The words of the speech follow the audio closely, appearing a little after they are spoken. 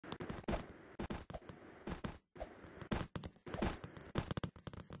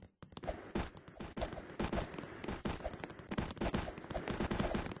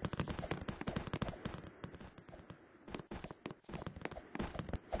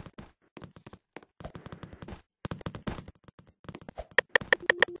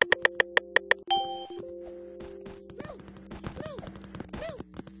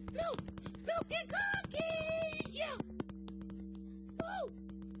and cookies! Yeah! Woo!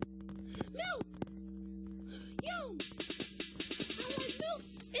 Milk! Yum! I like milk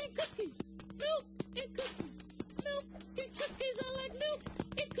and cookies. Milk and cookies. Milk and cookies. I like milk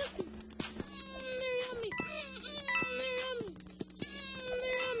and cookies. They're yummy. They're yummy.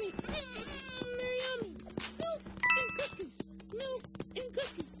 They're yummy. They're yummy. Milk and cookies. Milk and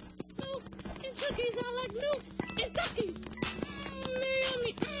cookies. Milk and cookies. I like milk and cookies. They're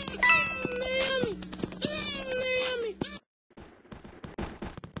yummy. They're yummy. They're yummy.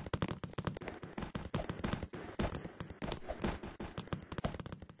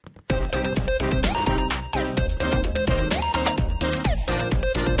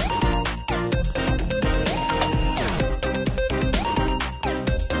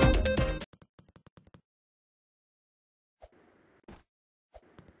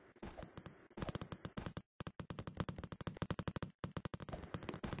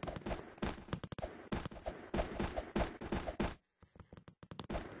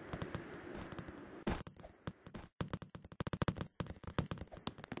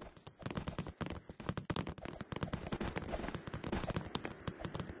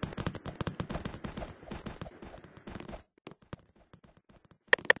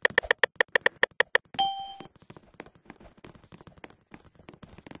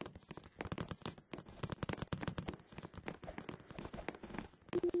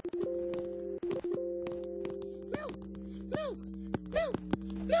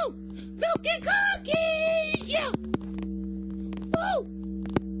 Milk and cookies! Yeah! Woo!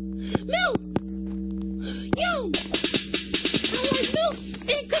 Milk! Yum! I like milk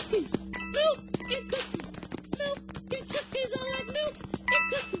and cookies. Milk and cookies. Milk and cookies. I like milk and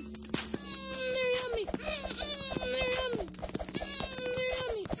cookies. They're yummy. They're yummy. They're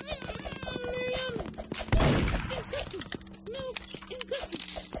yummy. They're yummy. Milk and cookies. Milk and cookies.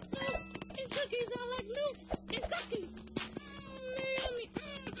 Milk and cookies. I like milk and cookies. They're yummy. They're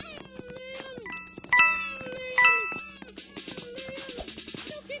yummy. They're yummy. They're yummy.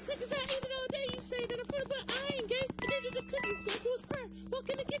 Milk and cookies. I eat it all day. You say that I'm funny, but I ain't gay. I needed the cookies like it was crap. Walk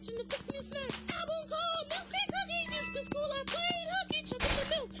in the kitchen to fix me a snack. Album called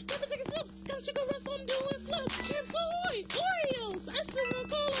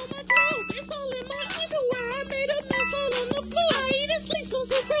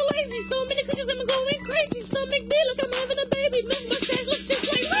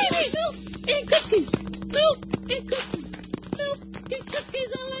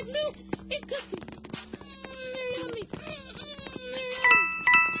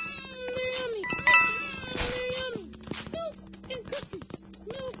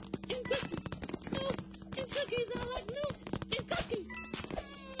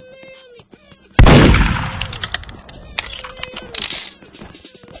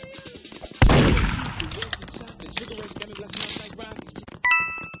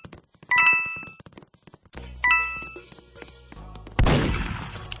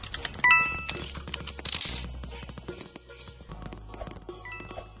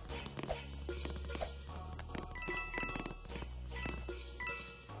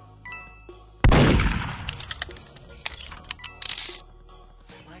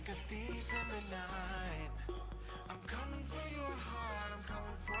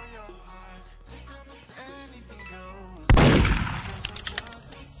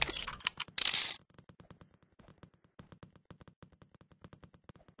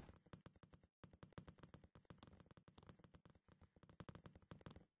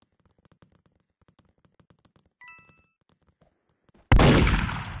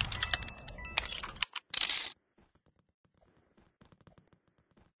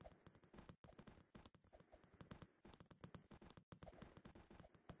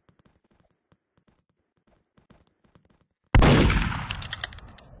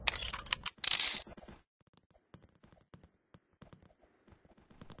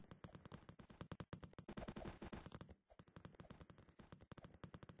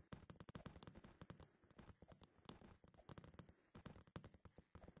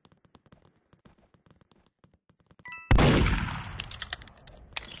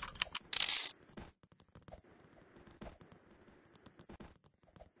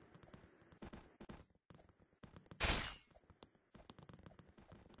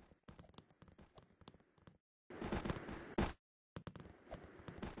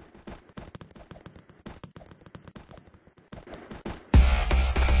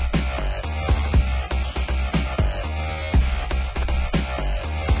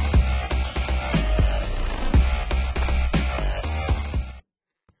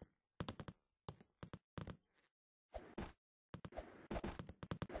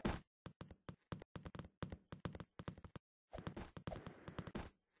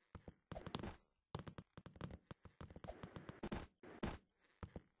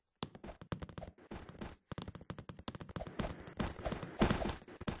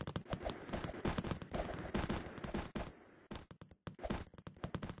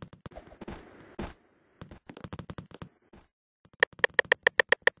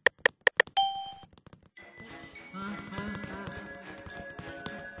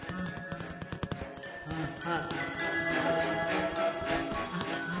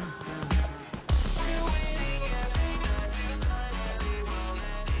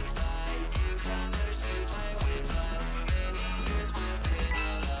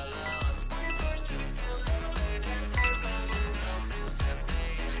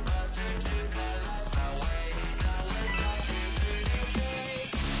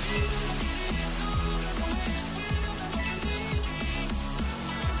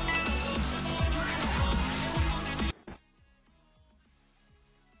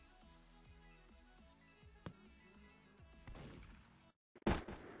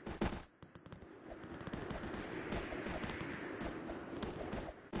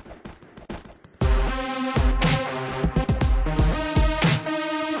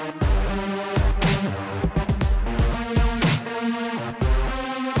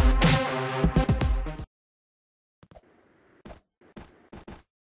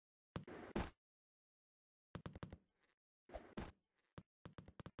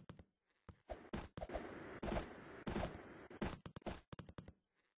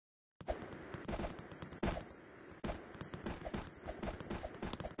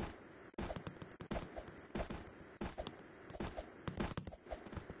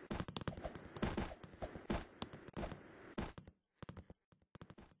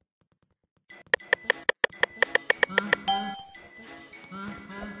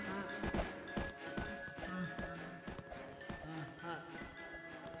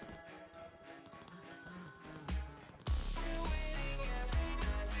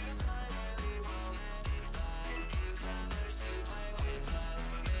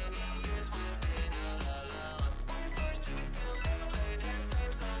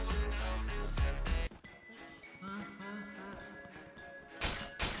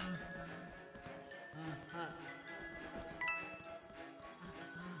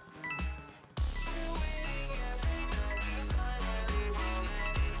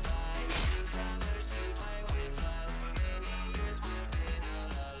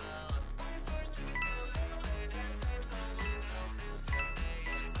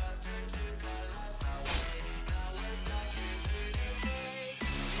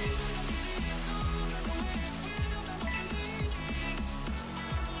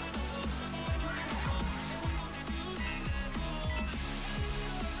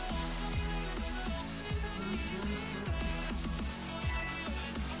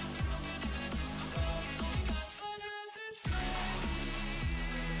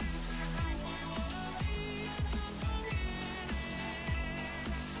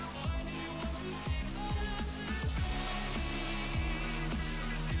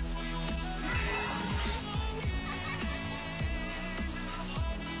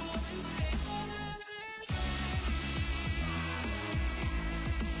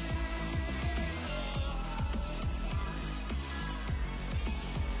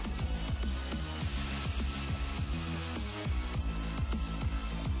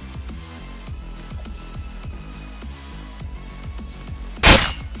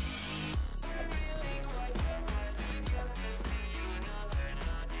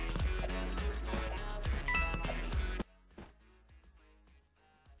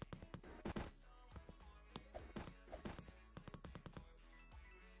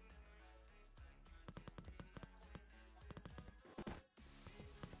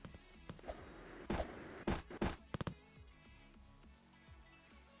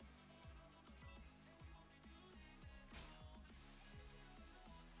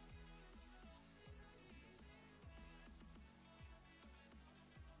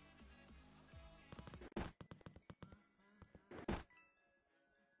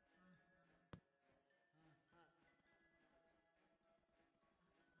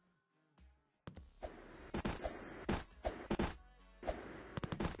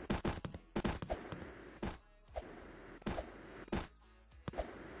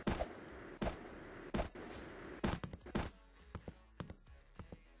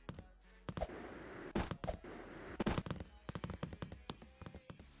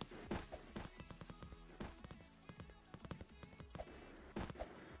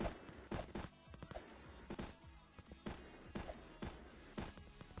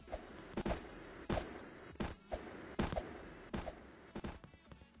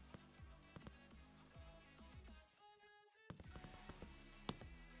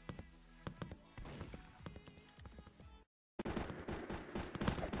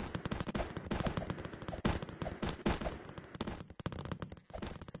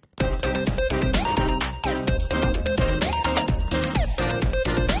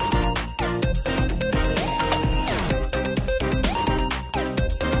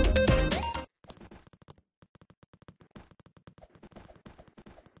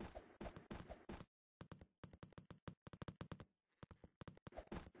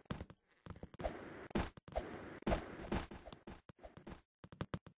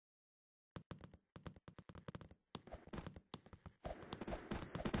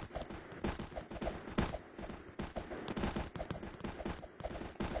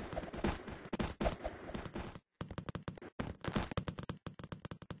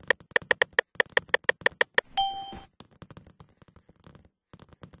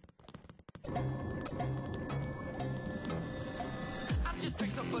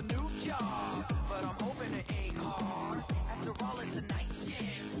up a new job, but I'm hoping it ain't hard. After all, it's a night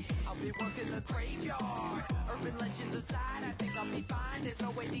shift. I'll be working the graveyard. Urban legends aside, I think I'll be fine. There's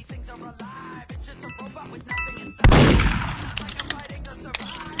no way these things are alive. It's just a robot with nothing inside. Like I'm fighting to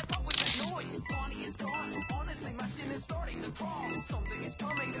survive. What was that noise? Bonnie is gone. Honestly, my skin is starting to crawl. Something is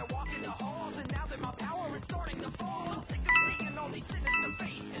coming. They're walking the halls, and now that my power is starting to fall, I'm sick of seeing all these sinister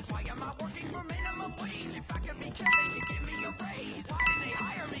faces. Why am I working for minimum wage? If I could be killed, they should give me a raise. Why did they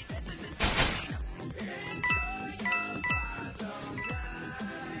hire me? This is insane. Enjoy your bottom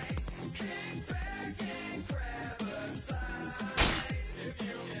nights. Kick back and grab a side. If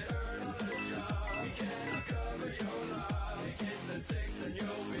you get hurt on the job, we cannot cover your loss. Hit the 6 and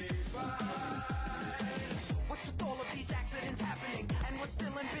you'll be fine. What's with all of these accidents happening? And we're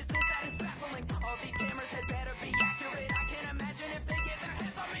still in business, that is baffling. All these cameras had better be accurate. I can't imagine if they get their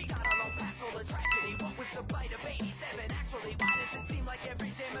hands on me. Got a long past full of tragedy. What was the bite of 87? Actually, why does it seem like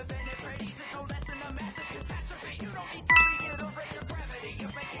every damn event at Freddy's is no less than a massive catastrophe? You don't need to reiterate your gravity.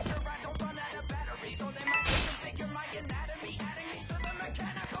 You're making sure I don't run out of batteries, or they might reconfigure my anatomy, adding me to the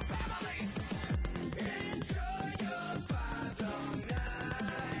mechanical family. Enjoy your bottom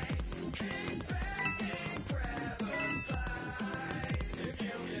nights. Kick back and grab a side. If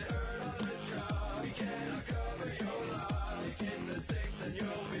you get hurt on the job, we cannot cover your loss. Hit the 6 and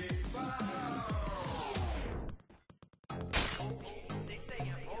you'll be fine. Okay, 6 a.m.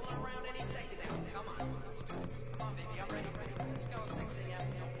 rolling around any second now. Come on, let's do this. Come on, baby, I'm ready. Let's go, 6 a.m.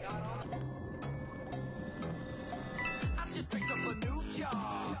 Got on. I just picked up a new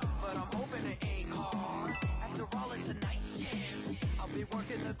job, but I'm hoping it ain't hard. After all, it's a night shift. I'll be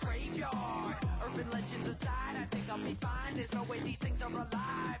working the graveyard. Urban legends aside, I think I'll be fine. There's no way these things are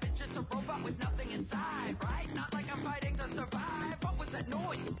alive. It's just a robot with nothing inside, right? Not like I'm fighting to survive. What was that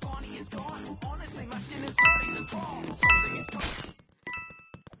noise? Bonnie is gone. Honestly, my skin is starting to crawl. Something is coming.